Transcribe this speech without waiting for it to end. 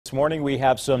This morning we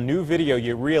have some new video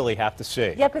you really have to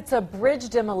see. Yep, it's a bridge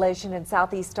demolition in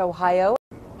southeast Ohio.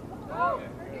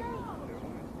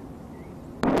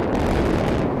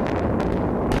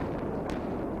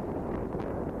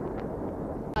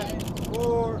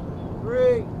 4,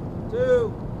 3, 2,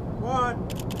 1,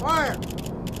 fire!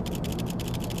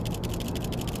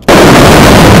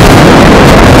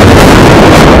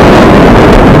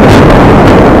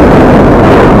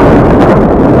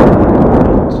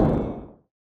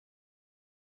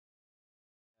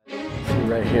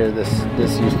 Right here, this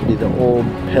used to be the old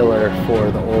pillar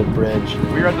for the old bridge.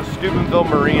 We're at the Steubenville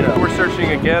Marina. We're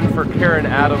searching again for Karen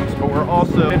Adams, but we're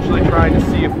also potentially trying to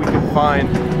see if we can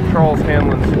find Charles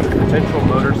Hanlon's potential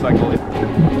motorcycle.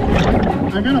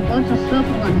 I got a bunch of stuff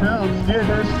in my house. Yeah,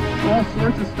 there's all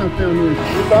sorts of stuff down here.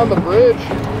 We found the bridge.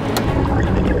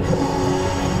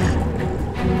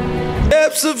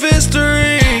 Depths of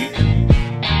history,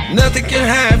 nothing can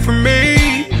hide from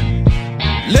me.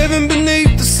 Living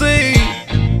beneath the sea,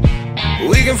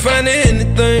 we can find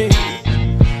anything.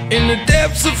 In the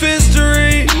depths of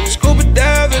history, scuba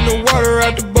dive in the water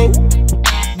out the boat.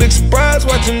 Big surprise,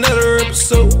 watch another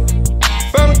episode.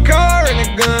 Found a car and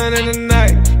a gun in the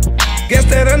night. Guess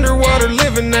that underwater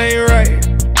living ain't right.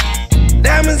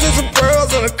 Diamonds and some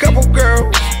pearls and a couple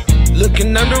girls.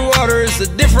 Looking underwater, it's a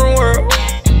different world.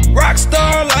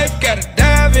 Rockstar life, gotta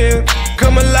dive in.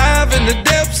 Come alive in the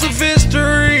depths of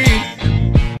history.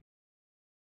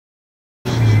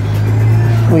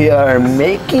 We are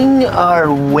making our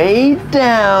way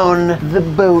down the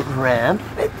boat ramp.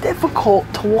 A bit difficult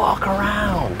to walk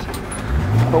around,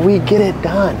 but we get it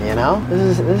done, you know?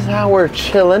 This is how we're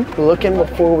chilling, looking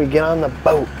before we get on the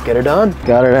boat. Get her done.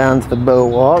 Got her down to the boat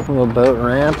walk, little boat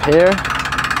ramp here.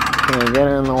 Gonna get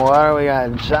her in the water. We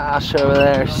got Josh over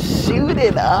there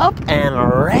suited up and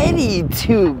ready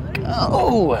to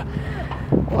go.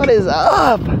 What is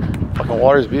up? Fucking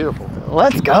water's beautiful.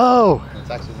 Let's go. It's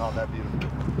actually not that beautiful.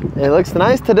 It looks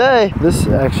nice today. This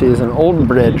actually is an old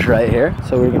bridge right here.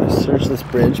 So we're gonna search this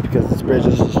bridge because this bridge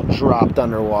is just dropped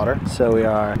underwater. So we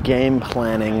are game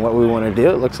planning what we wanna do.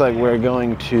 It looks like we're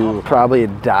going to probably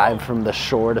dive from the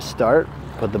shore to start,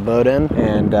 put the boat in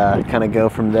and kind of go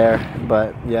from there.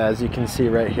 But yeah, as you can see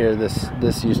right here,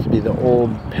 this used to be the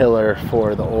old pillar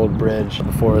for the old bridge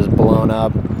before it was blown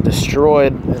up,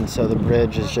 destroyed, and so the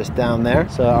bridge is just down there.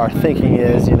 So our thinking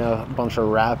is, you know, a bunch of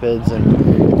rapids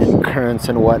and currents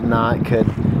and whatnot could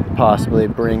possibly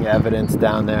bring evidence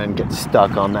down there and get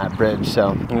stuck on that bridge. So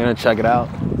I'm gonna check it out,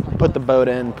 put the boat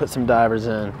in, put some divers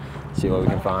in, see what we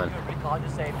can find.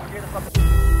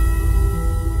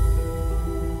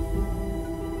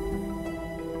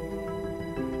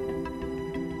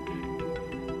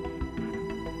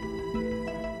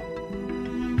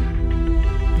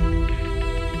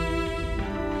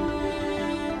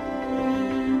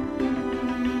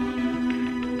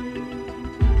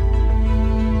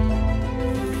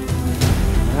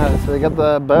 So they got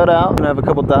the boat out and have a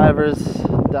couple divers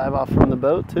dive off from the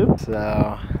boat too.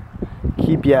 So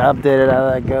keep you updated how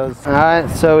that goes. All right,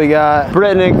 so we got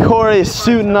Brittany and Corey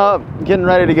suiting up, getting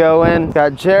ready to go in.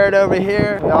 Got Jared over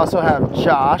here. We also have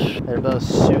Josh. They're both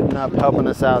suiting up, helping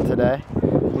us out today.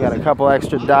 We got a couple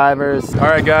extra divers. All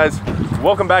right, guys,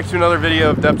 welcome back to another video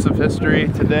of Depths of History.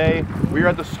 Today, we are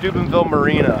at the Steubenville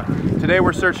Marina. Today,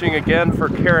 we're searching again for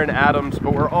Karen Adams,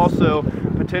 but we're also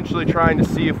potentially trying to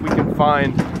see if we can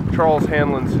find Charles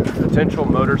Hanlon's potential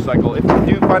motorcycle. If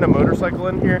we do find a motorcycle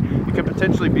in here, it could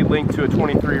potentially be linked to a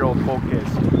 23-year-old cold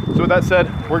case. So with that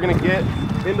said, we're gonna get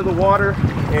into the water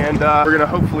and we're gonna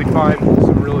hopefully find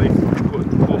some really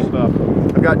cool stuff.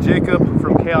 I've got Jacob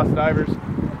from Chaos Divers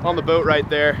on the boat right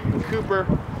there, and Cooper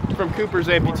from Cooper's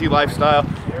Amputee Lifestyle.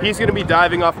 He's gonna be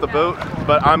diving off the boat,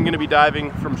 but I'm gonna be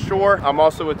diving from shore. I'm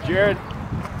also with Jared.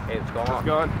 Hey, what's going on? What's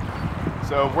going on?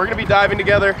 So we're gonna be diving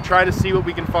together, trying to see what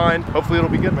we can find. Hopefully it'll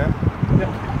be good, man. Yeah.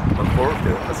 Look forward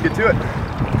to it. Let's get to it.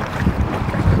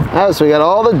 All right, so we got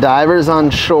all the divers on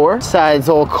shore, besides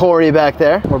old Corey back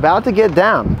there. We're about to get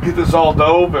down. Get this all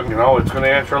dope, and you know, it's gonna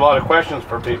answer a lot of questions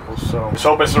for people. So let's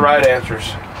hope it's the right answers.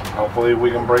 Hopefully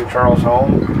we can bring Charles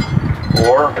home,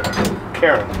 or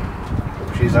Karen,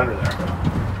 if she's under there.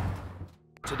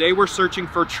 Today we're searching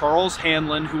for Charles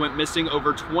Hanlon, who went missing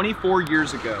over 24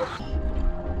 years ago.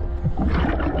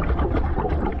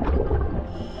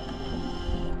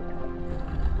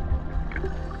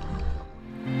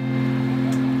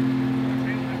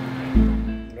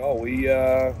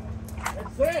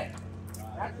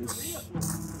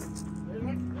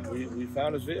 We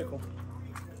found his vehicle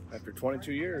after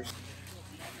 22 years.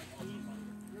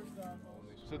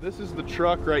 So this is the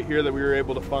truck right here that we were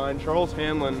able to find. Charles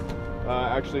Hanlon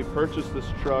actually purchased this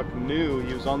truck new.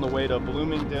 He was on the way to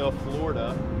Bloomingdale,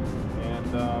 Florida,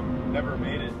 and never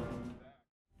made it.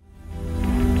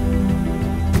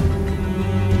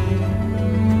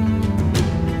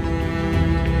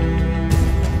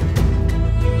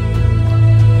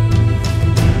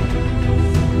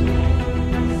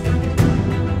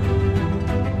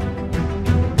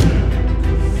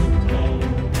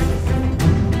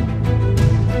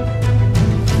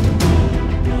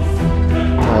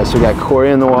 So we got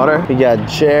Corey in the water. We got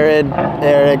Jared,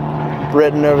 Eric,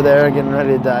 Britton over there getting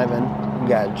ready to dive in. We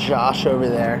got Josh over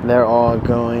there. They're all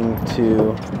going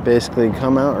to basically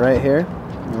come out right here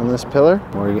on this pillar.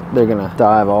 They're gonna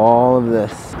dive all of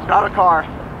this. Not a car.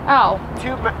 Oh.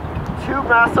 Two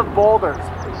massive boulders.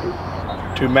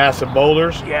 Two massive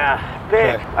boulders? Yeah,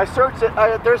 big. Okay. I searched it.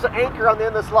 There's an anchor on the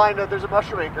end of this line. There's a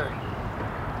mushroom anchor.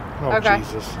 Oh, Okay.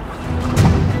 Jesus.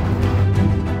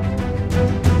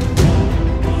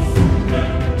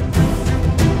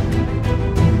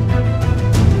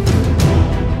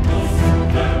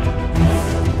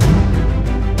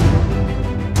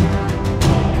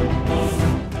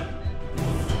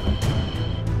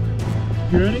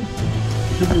 You ready?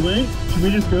 Should we wait? Should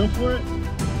we just go for it?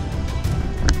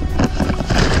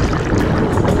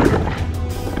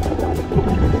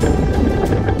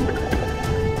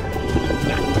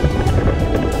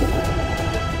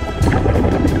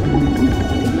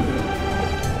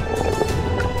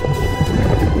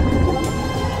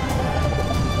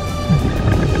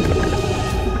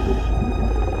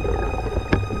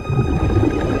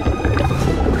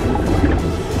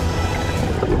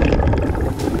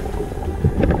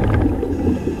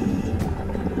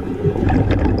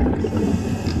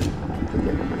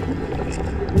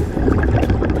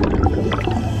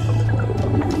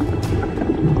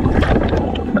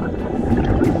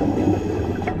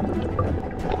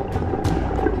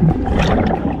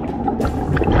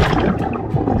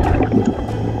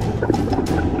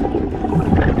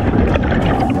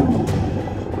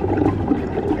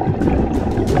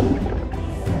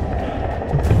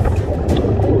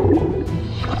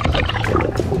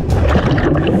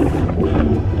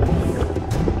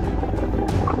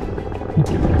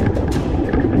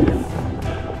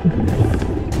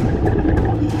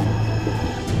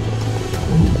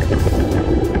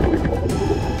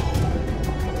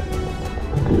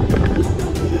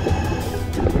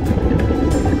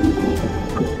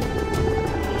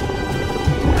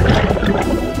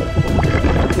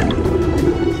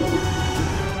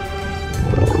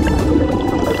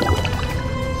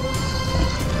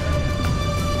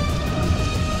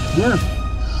 Yeah.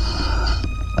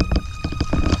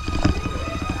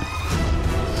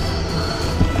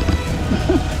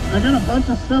 I got a bunch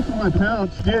of stuff in my pouch.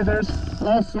 Yeah, there's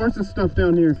all sorts of stuff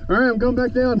down here. All right, I'm going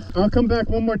back down. I'll come back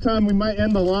one more time. We might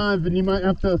end the live and you might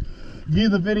have to view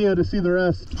the video to see the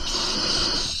rest.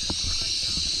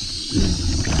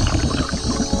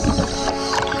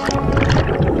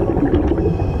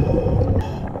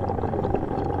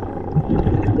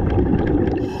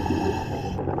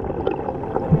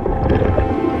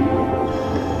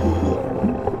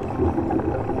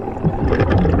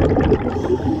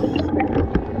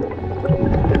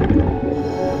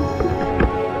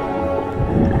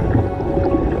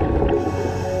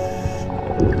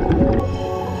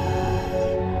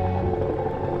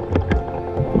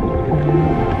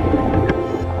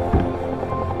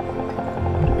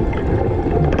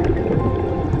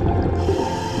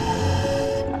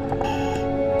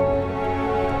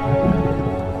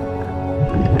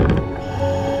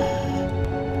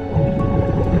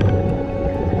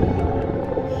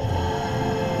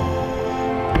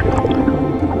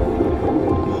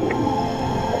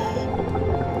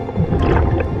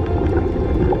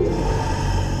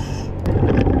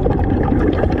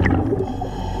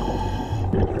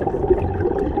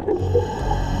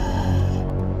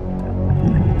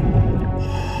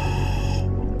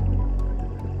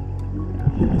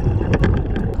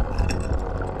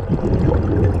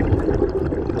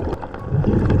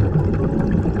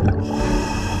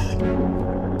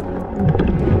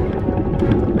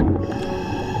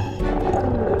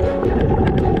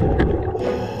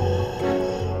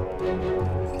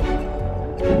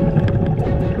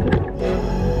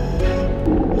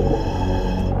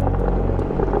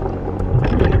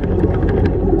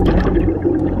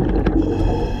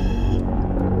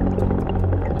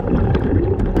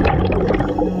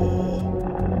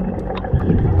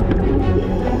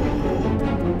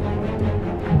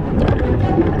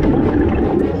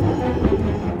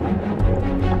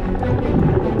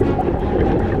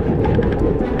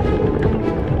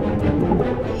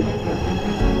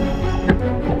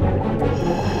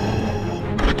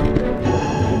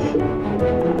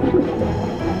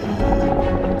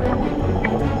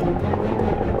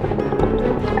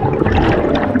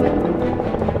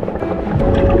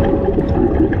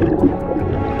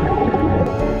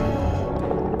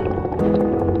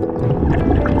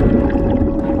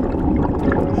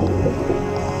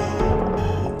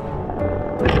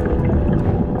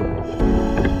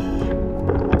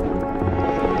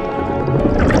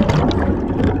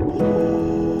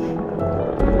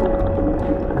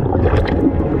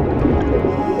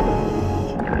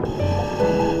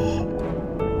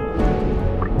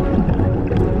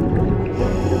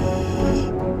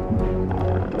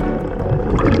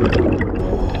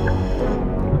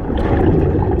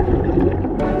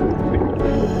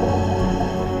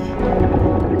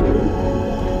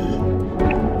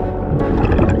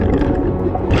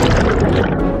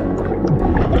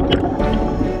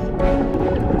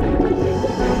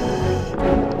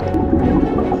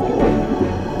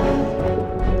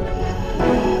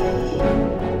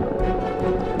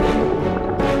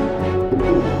 What's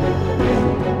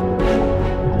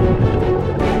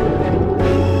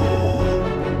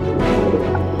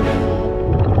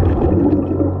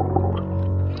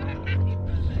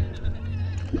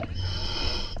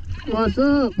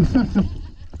up?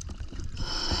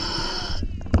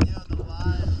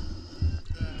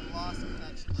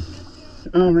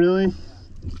 Oh, really?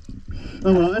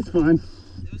 Oh, well, that's fine.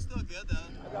 It was still good, though.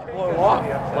 Blow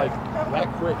off like that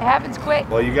quick. It happens quick.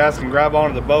 Well, you guys can grab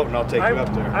onto the boat and I'll take you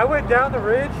up there. I went down the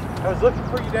ridge. I was looking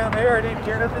for you down there. I didn't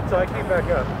hear nothing, so I came back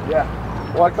up. Yeah.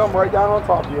 Well, I come right down on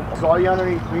top of you. I saw you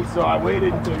underneath me, so I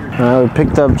waited until you're... All right, we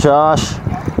picked up Josh,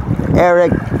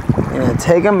 Eric. Gonna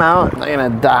take them out. I'm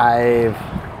gonna dive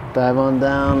on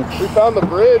down. We found the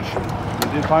bridge.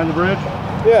 Did you find the bridge?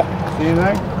 Yeah. See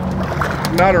anything?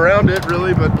 Not around it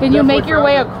really, but Can you make your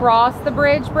way across the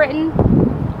bridge, Britton?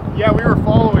 Yeah, we were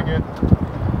following it.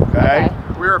 Okay.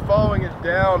 We were following it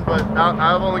down, but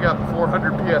I've only got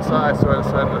 400 psi, so I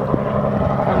decided to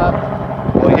Come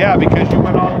up. Well, yeah, because you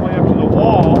went all the way up to the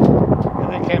wall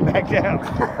and then came back down.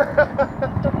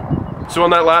 So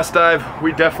on that last dive,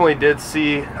 we definitely did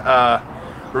see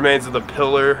remains of the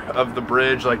pillar of the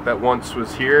bridge, like that once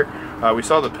was here. We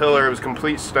saw the pillar, it was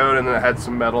complete stone, and then it had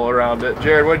some metal around it.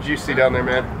 Jared, what did you see down there,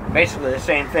 man? Basically the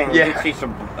same thing. Yeah. We did see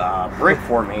some brick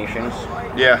formations.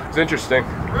 Yeah, it's interesting.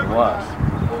 It was.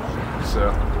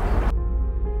 So.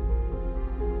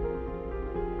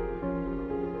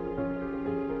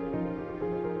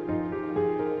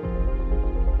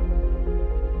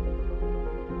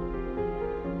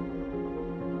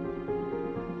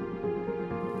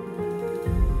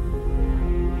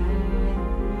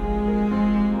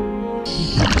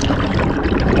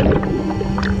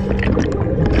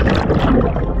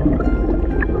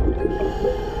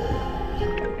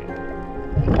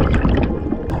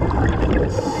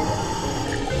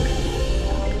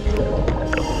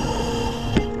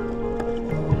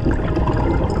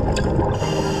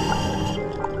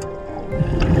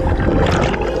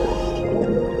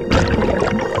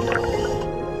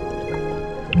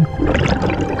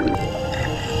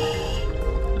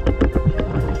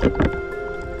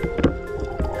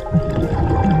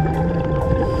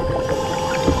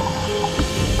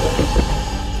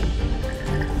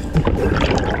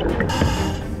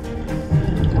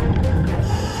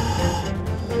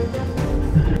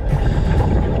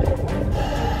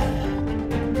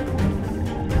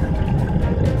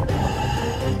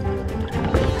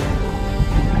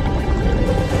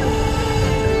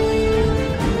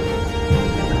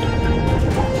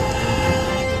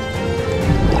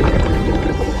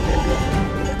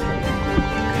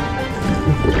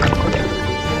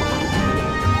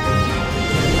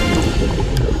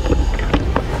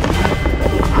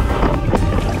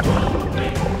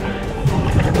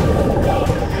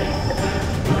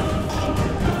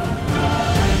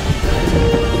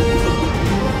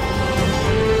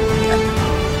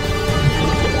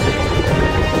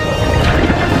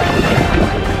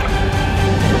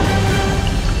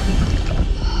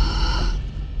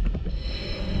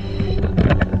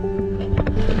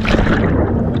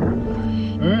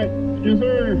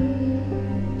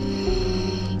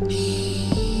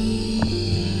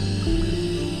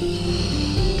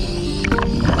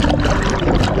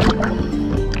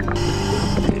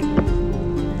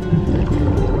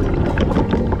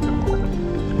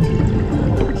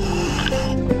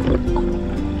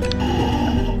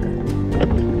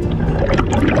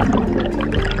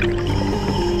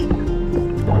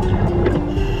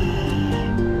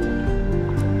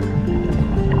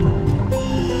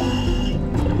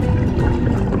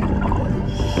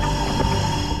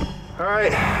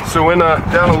 So went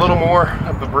down a little more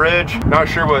of the bridge. Not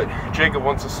sure what Jacob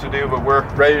wants us to do, but we're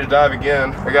ready to dive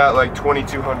again. I got like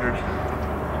 2,200.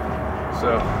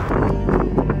 So.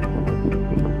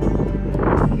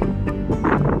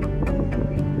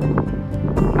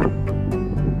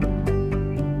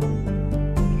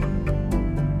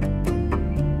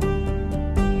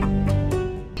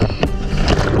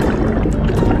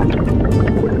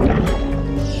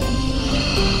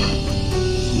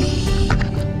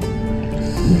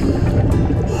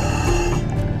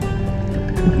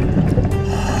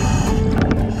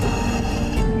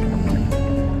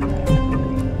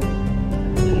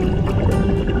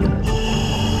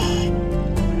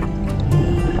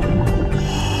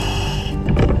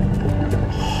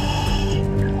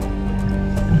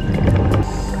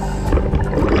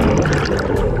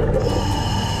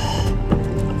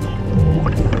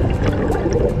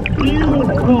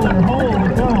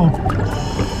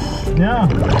 Yeah.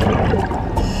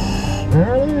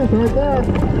 There it is, right there.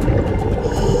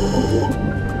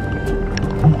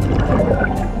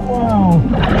 Wow.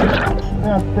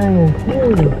 That thing is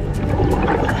huge.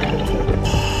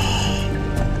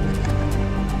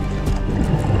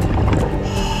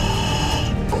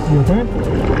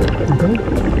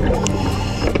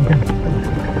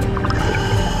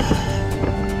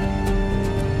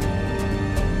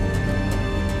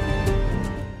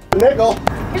 nickel.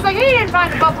 He's like, he didn't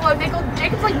find a buffalo nickel.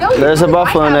 Jacob's like, no. There's a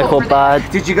buffalo nickel, bud.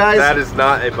 Did you guys? That is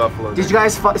not a buffalo nickel. Did you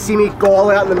guys see me go all the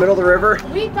way out in the middle of the river?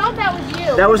 We thought that was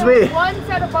you. That was me. One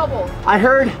set of bubbles. I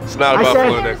heard. It's not a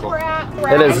buffalo nickel.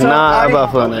 It is not a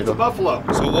buffalo nickel. Buffalo.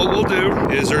 So what we'll do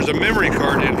is there's a memory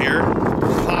card in here.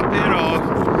 We'll pop it off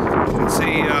and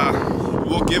see.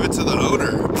 We'll give it to the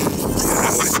owner.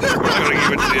 We're gonna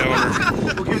give it to the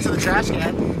owner. We'll give it to the trash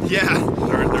can.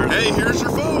 Yeah. Hey, here's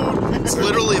your phone. It's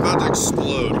literally about to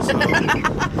explode. So.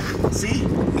 See?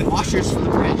 Washers for the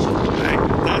bridge. Hey,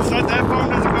 that's not that phone.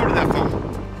 Doesn't go to that phone.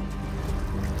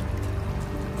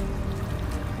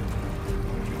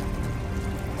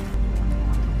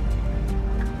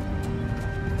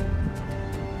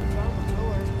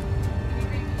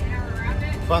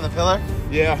 Found the pillar?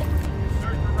 Yeah.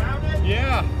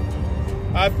 Yeah.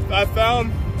 I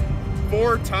found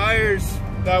 4 tires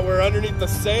that were underneath the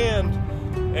sand,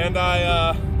 and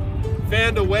I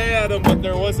fanned away at them, but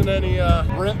there wasn't any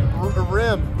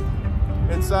rim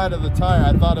inside of the tire.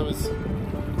 I thought it was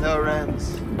no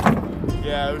rims.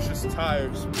 Yeah, it was just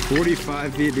tires.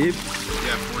 45 feet deep.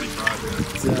 Yeah,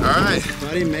 45. Yeah. All right.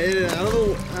 Buddy made it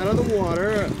out of the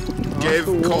water. Gave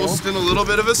Colston a little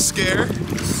bit of a scare.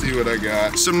 Let's see what I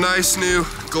got. Some nice new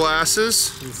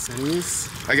glasses.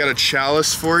 I got a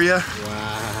chalice for you.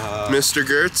 Wow. Mr.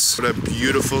 Gertz. What a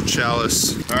beautiful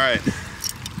chalice. All right.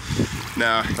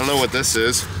 Now, I don't know what this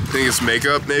is. I think it's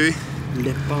makeup, maybe?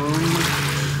 Lip balm.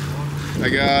 I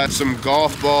got some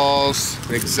golf balls,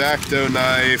 an X-Acto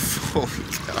knife. Holy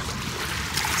cow.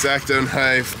 X-Acto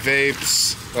knife,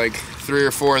 vapes, like 3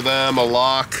 or 4 of them, a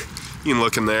lock. You can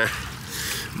look in there.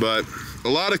 But a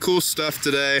lot of cool stuff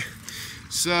today.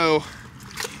 So,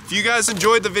 if you guys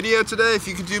enjoyed the video today, if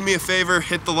you could do me a favor,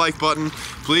 hit the like button.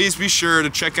 Please be sure to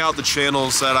check out the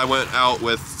channels that I went out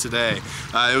with today.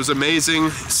 It was amazing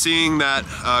seeing that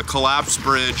collapsed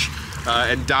bridge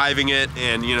and diving it,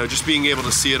 and just being able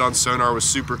to see it on sonar was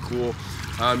super cool.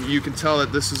 You can tell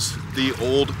that this is the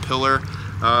old pillar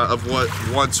of what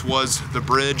once was the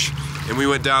bridge, and we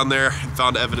went down there and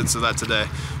found evidence of that today.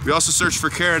 We also searched for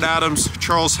Karen Adams,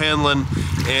 Charles Hanlon,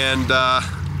 and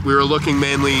we were looking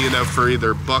mainly, for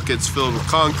either buckets filled with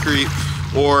concrete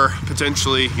or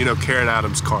potentially, Karen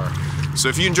Adams' car. So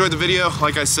if you enjoyed the video,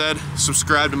 like I said,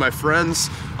 subscribe to my friends.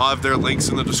 I'll have their links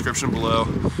in the description below.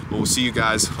 But we'll see you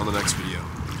guys on the next video.